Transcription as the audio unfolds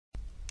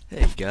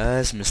Hey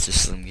guys, Mr.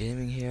 Slim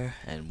Gaming here,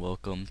 and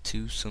welcome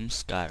to some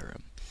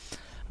Skyrim.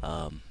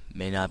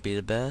 May not be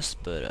the best,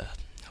 but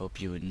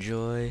hope you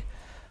enjoy.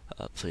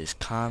 Please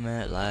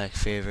comment, like,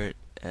 favorite,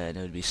 and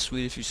it would be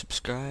sweet if you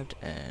subscribed,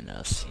 and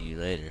I'll see you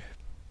later.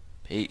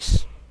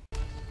 Peace.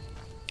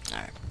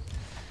 Alright,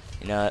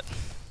 you know what?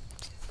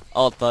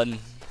 Alt button.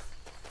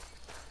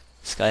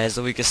 This guy has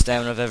the weakest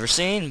stamina I've ever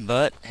seen,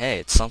 but hey,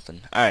 it's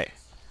something. Alright,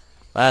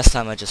 last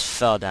time I just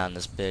fell down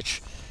this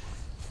bitch.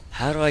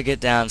 How do I get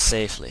down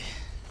safely?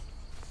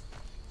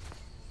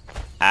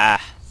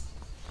 Ah.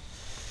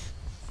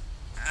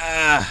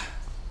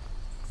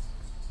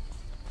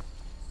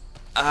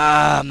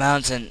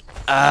 Mountain.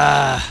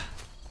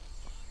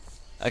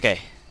 Okay.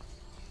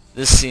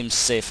 This seems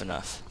safe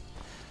enough.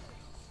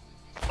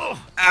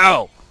 Oh,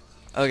 ow!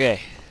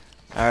 Okay.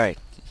 Alright.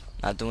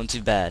 Not doing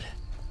too bad.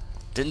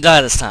 Didn't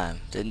die this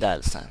time.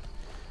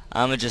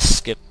 I'ma just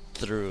skip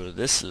through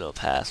this little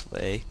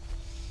pathway.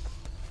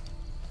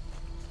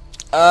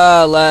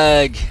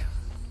 Lag.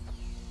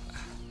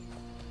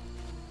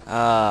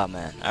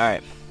 Man.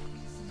 Alright.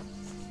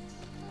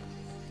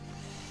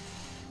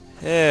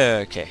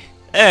 Okay.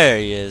 There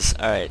he is.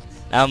 Alright.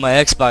 Now my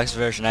Xbox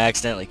version, I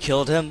accidentally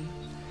killed him.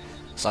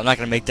 So I'm not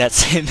gonna make that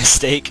same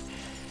mistake.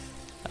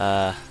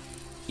 E.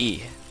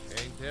 Ain't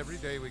every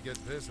day we get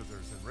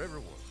visitors in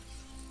Riverwood.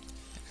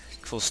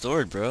 Cool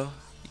story, bro.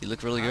 You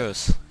look really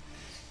gross.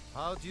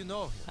 How do you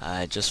know him?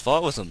 I just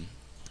fought with him.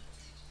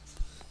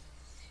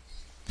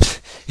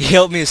 He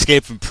helped me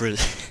escape from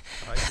prison.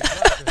 I did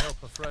like to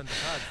help a friend of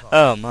Hadfar.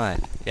 Oh my.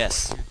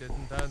 Yes. You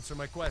didn't answer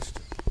my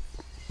question.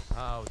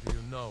 How do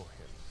you know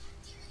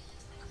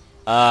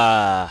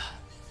him?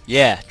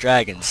 Yeah,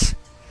 dragons.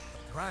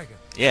 Dragon?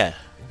 Yeah.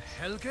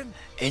 In Helgen?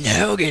 In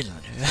Helgen.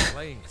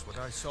 Explains what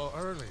I saw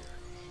earlier.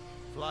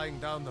 Flying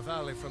down the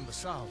valley from the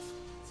south.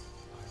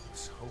 I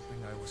was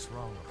hoping I was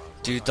wrong about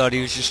what Dude I thought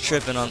he was thought just it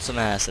tripping on some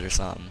acid or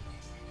something.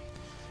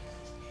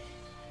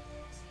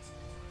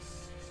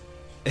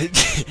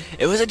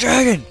 It was a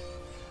dragon!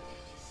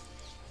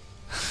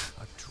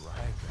 A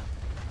dragon?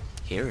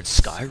 Here in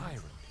Skyrim.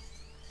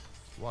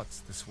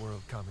 What's this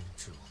world coming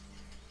to?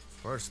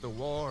 First the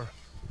war,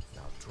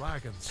 now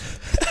dragons.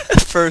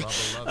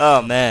 First,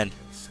 oh man.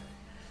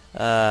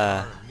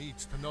 Skyrim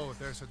needs to know if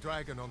there's a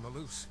dragon on the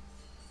loose.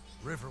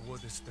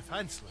 Riverwood is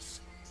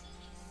defenseless.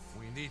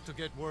 We need to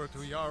get word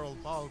to Jarl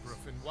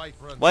Balgruuf in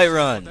Whiterun.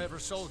 Whiterun. Whatever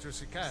soldiers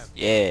he can.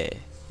 Yeah.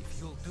 If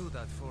you'll do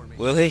that for me,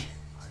 Will he?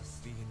 I'll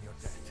be in your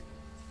debt.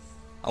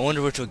 I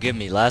wonder which will give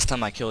me. Last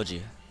time I killed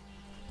you.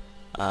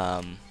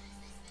 Like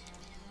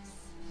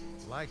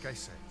I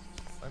said,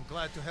 I'm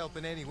glad to help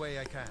in any way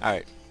I can.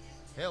 Alright.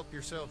 Help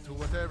yourself to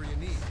whatever you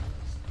need,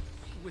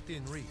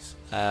 within reason.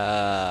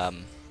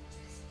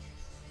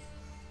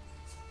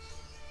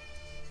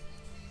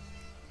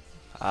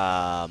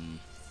 Iron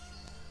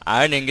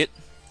ingot.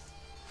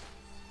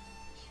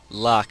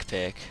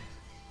 Lockpick.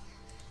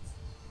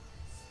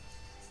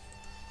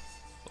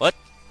 What?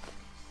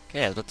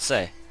 Okay, I was about to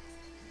say.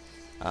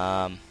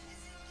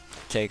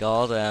 Take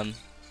all them.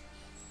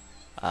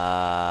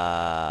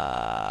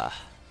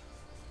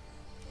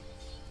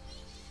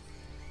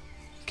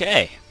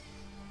 Okay.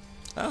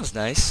 That was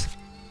nice.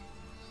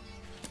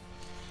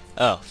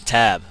 Oh,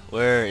 tab.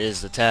 Where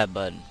is the tab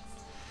button?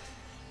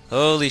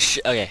 Holy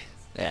shit. Okay.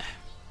 Yeah.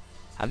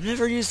 I've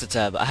never used the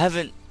tab. I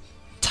haven't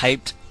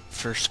typed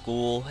for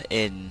school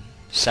in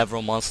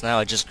several months now.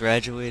 I just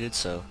graduated,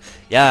 so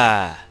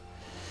yeah.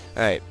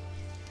 Alright.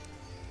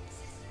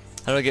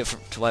 How do I get to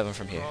Whiterun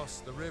from here?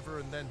 Cross the river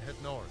and then head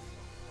north.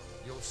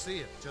 You'll see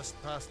it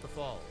just past the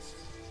falls.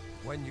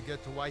 When you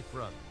get to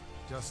Whiterun,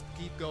 just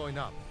keep going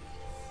up.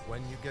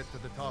 When you get to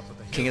the top of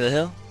the hill, King of the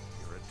Hill?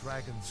 you're at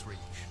Dragon's Reach.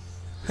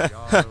 The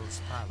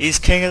Jarl's palace. He's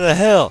King of the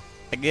Hill.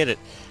 I get it.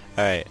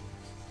 Alright.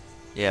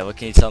 Yeah, what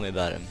can you tell me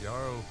about him?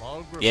 Jarl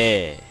Balgruuf.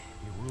 Yeah.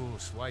 He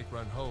rules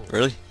Whiterun Hold.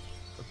 Really?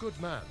 A good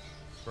man.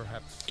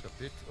 Perhaps a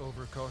bit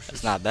overcautious.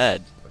 That's not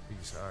bad. But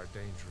these are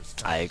dangerous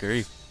times. I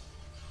agree.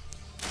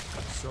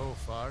 So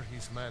far,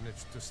 he's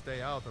managed to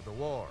stay out of the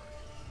war.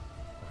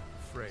 I'm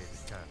afraid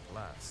it can't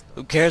last.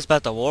 Who cares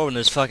about the war when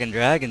there's fucking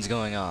dragons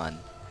going on?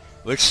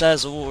 Which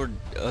side's the war?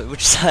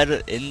 Which side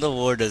in the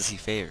war does he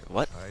favor?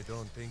 What? I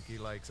don't think he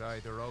likes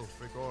either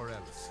Ulfric or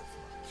Ellis as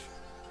much.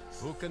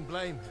 Who can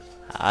blame him?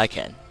 I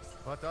can.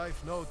 But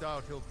I've no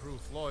doubt he'll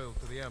prove loyal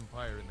to the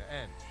Empire in the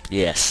end.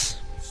 Yes.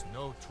 He's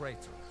no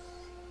traitor.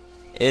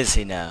 Is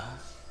he now?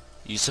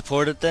 You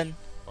support it then?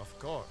 Of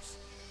course.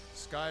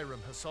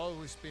 Skyrim has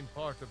always been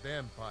part of the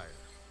Empire.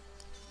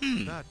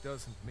 That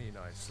doesn't mean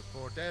I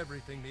support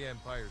everything the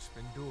Empire's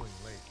been doing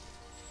lately.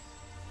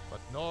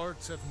 But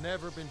Nords have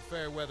never been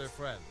fair weather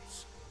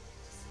friends.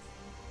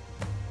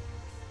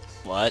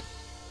 What?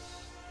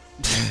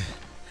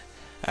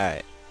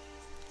 Alright.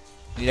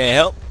 Need any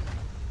help?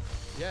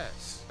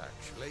 Yes,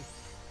 actually.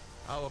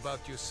 How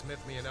about you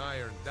smith me an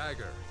iron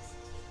dagger?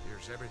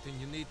 Here's everything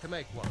you need to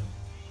make one.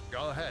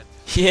 Go ahead.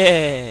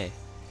 Yeah.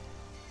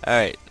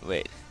 Alright,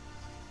 wait.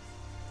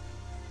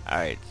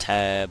 Alright,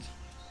 tab.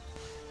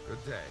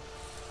 Good day.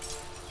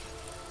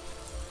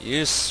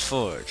 Use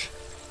forge.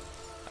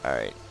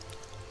 Alright.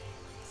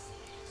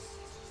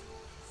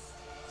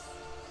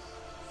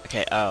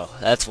 Okay, oh,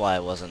 that's why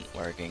it wasn't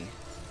working.